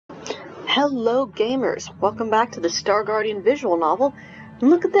Hello gamers, welcome back to the Star Guardian visual novel, and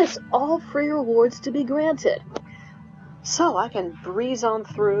look at this, all free rewards to be granted. So I can breeze on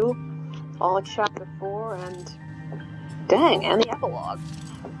through all of Chapter 4 and the epilogue.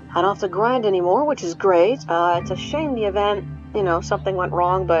 I don't have to grind anymore, which is great. It's a shame the event, something went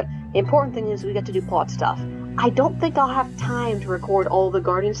wrong, but the important thing is we get to do plot stuff. I don't think I'll have time to record all the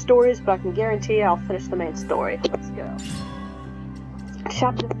Guardian stories, but I can guarantee you I'll finish the main story. Let's go.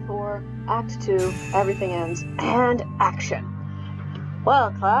 Chapter 4, Act 2, everything ends, and action.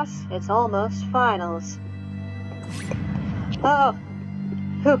 Well, class, it's almost finals. Oh,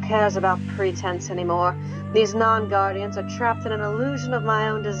 who cares about pretense anymore? These non-Guardians are trapped in an illusion of my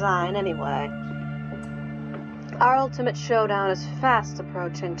own design anyway. Our ultimate showdown is fast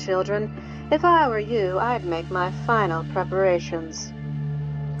approaching, children. If I were you, I'd make my final preparations.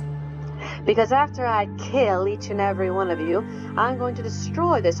 Because after I kill each and every one of you, I'm going to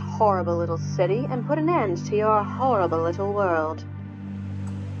destroy this horrible little city and put an end to your horrible little world.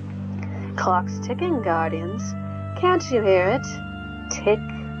 Clock's ticking, Guardians. Can't you hear it? Tick,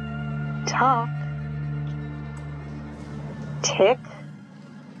 tock. Tick,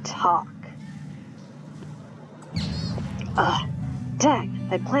 tock. Ugh, dang,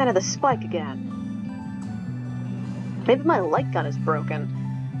 I planted the spike again. Maybe my light gun is broken.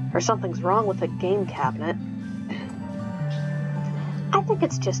 Or something's wrong with the game cabinet. I think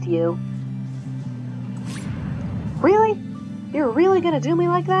it's just you. Really? You're really gonna do me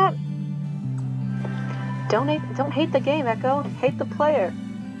like that? Don't hate the game, Ekko. Hate the player.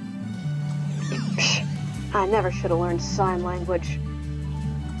 I never should have learned sign language.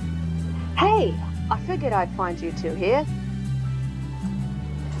 Hey! I figured I'd find you two here.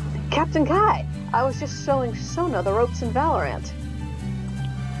 Captain Kai! I was just showing Sona the ropes in Valorant.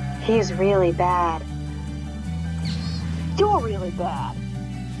 He's really bad. You're really bad.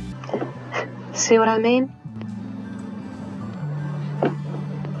 See what I mean?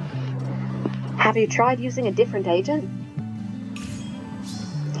 Have you tried using a different agent?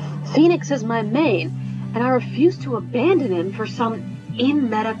 Phoenix is my main, and I refuse to abandon him for some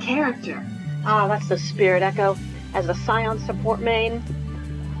in-meta character. Ah, that's the spirit, Ekko. As the Scion support main,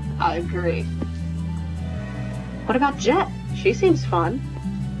 I agree. What about Jet? She seems fun.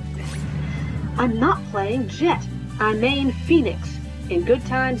 I'm not playing Jet. I main Phoenix, in good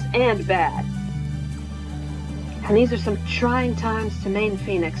times and bad. And these are some trying times to main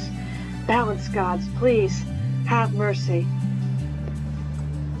Phoenix. Balance, gods, please. Have mercy.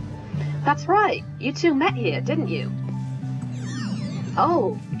 That's right. You two met here, didn't you?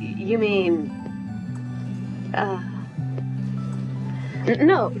 Oh, you mean...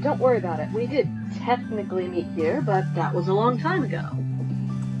 No, don't worry about it. We did technically meet here, but that was a long time ago.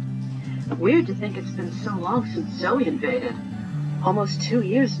 Weird to think it's been so long since Zoe invaded. Almost 2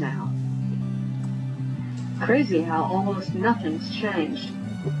 years now. Crazy how almost nothing's changed.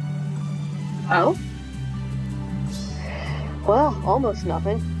 Oh? Well, almost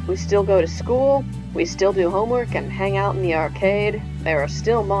nothing. We still go to school, we still do homework and hang out in the arcade. There are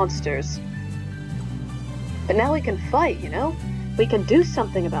still monsters. But now we can fight, you know? We can do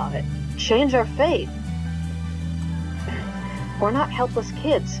something about it. Change our fate. We're not helpless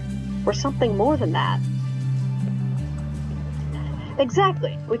kids. We're something more than that.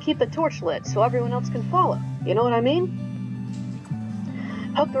 Exactly. We keep the torch lit so everyone else can follow. You know what I mean?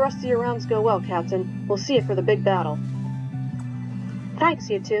 Hope the rest of your rounds go well, Captain. We'll see you for the big battle. Thanks,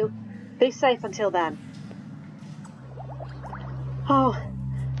 you two. Be safe until then. Oh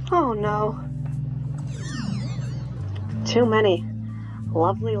no. Too many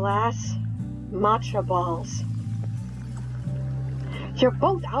lovely lass matcha balls. You're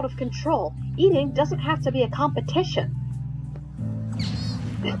both out of control. Eating doesn't have to be a competition.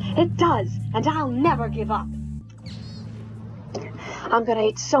 It does, and I'll never give up. I'm gonna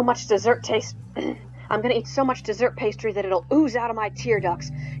eat so much dessert pastry that it'll ooze out of my tear ducts.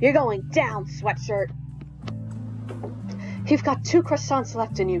 You're going down, sweatshirt. You've got 2 croissants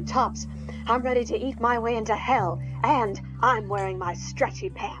left in you, tops. I'm ready to eat my way into hell, and I'm wearing my stretchy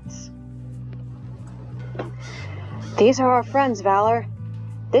pants. These are our friends, Valor.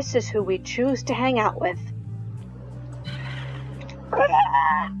 This is who we choose to hang out with.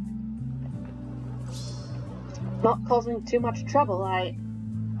 Not causing too much trouble,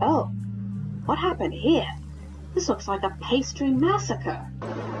 Oh, what happened here? This looks like a pastry massacre.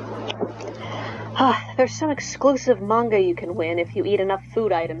 There's some exclusive manga you can win if you eat enough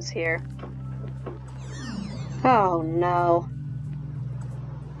food items here. Oh no.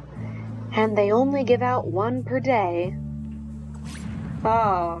 And they only give out 1 per day.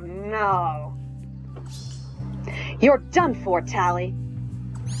 Oh no. You're done for, Tally.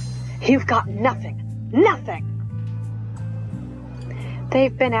 You've got nothing. Nothing!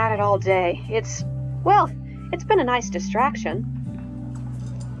 They've been at it all day. It's been a nice distraction.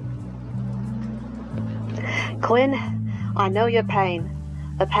 Quinn, I know your pain.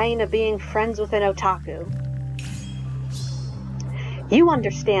 The pain of being friends with an otaku. You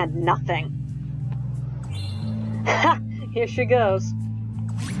understand nothing. Ha! Here she goes.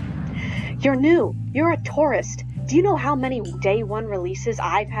 You're new. You're a tourist. Do you know how many day one releases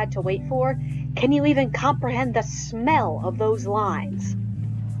I've had to wait for? Can you even comprehend the smell of those lines?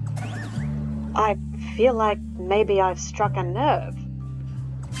 I feel like maybe I've struck a nerve.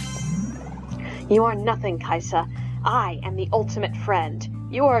 You are nothing, Kaisa. I am the ultimate friend.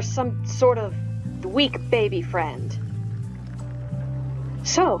 You are some sort of weak baby friend.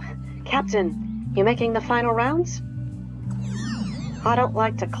 So, Captain, you making the final rounds? I don't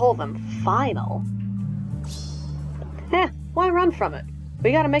like to call them final. Why run from it?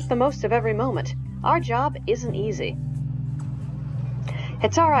 We gotta make the most of every moment. Our job isn't easy.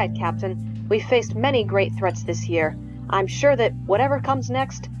 It's alright, Captain. We've faced many great threats this year. I'm sure that whatever comes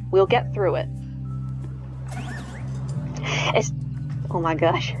next, we'll get through it. Oh my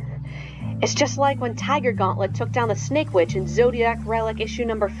gosh. It's just like when Tiger Gauntlet took down the Snake Witch in Zodiac Relic issue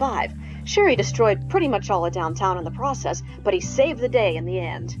number 5. Sure, he destroyed pretty much all of downtown in the process, but he saved the day in the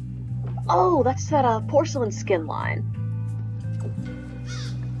end. Oh, that's that porcelain skin line.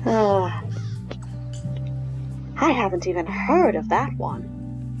 I haven't even heard of that one.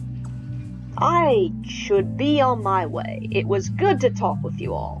 I should be on my way. It was good to talk with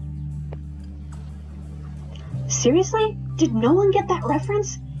you all. Seriously? Did no one get that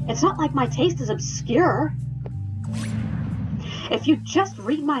reference? It's not like my taste is obscure. If you just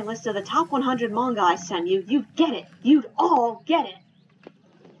read my list of the top 100 manga I sent you, you'd get it. You'd all get it.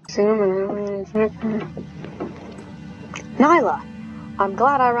 Nilah, I'm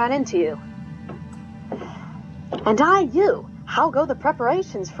glad I ran into you. And I you. How go the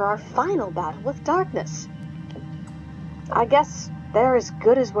preparations for our final battle with darkness? I guess they're as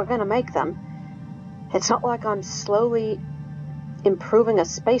good as we're gonna make them. It's not like I'm slowly improving a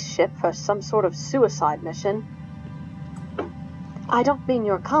spaceship for some sort of suicide mission. I don't mean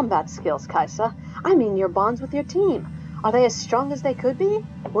your combat skills, Kaisa. I mean your bonds with your team. Are they as strong as they could be?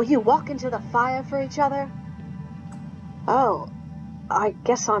 Will you walk into the fire for each other? Oh, I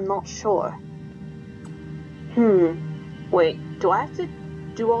guess I'm not sure. Wait, do I have to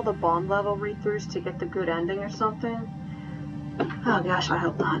do all the bond level read-throughs to get the good ending or something? Oh gosh, I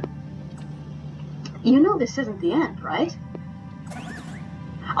hope not. You know this isn't the end, right?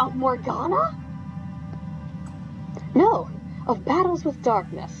 Of Morgana? No, of battles with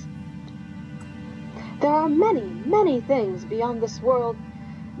darkness. There are many, many things beyond this world,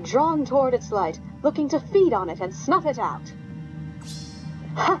 drawn toward its light, looking to feed on it and snuff it out.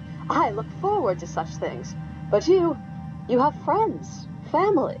 Ha! I look forward to such things. But you have friends,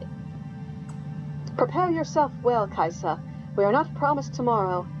 family. Prepare yourself well, Kaisa. We are not promised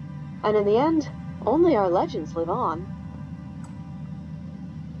tomorrow, and in the end, only our legends live on.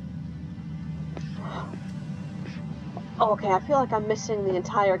 Okay, I feel like I'm missing the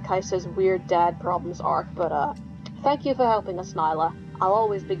entire Kaisa's weird dad problems arc, but thank you for helping us, Nilah. I'll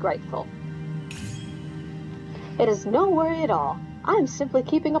always be grateful. It is no worry at all. I'm simply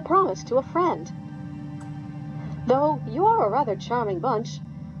keeping a promise to a friend. Though you are a rather charming bunch,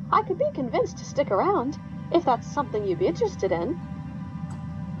 I could be convinced to stick around, if that's something you'd be interested in.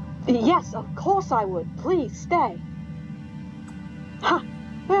 Yes, of course I would. Please, stay. Ha!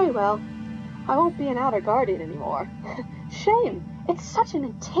 Very well. I won't be an outer guardian anymore. Shame. It's such an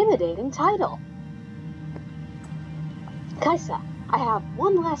intimidating title. Kaisa, I have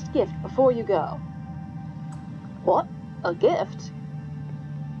one last gift before you go. What? A gift?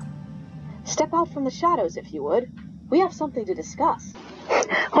 Step out from the shadows, if you would. We have something to discuss.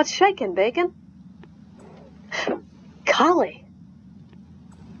 What's shaking, Bacon? Kali.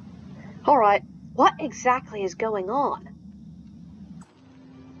 Alright, what exactly is going on?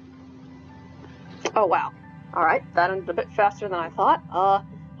 Oh, wow. Alright, that ended a bit faster than I thought.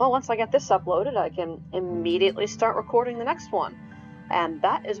 Well, once I get this uploaded, I can immediately start recording the next one. And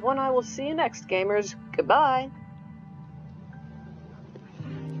that is when I will see you next, gamers. Goodbye.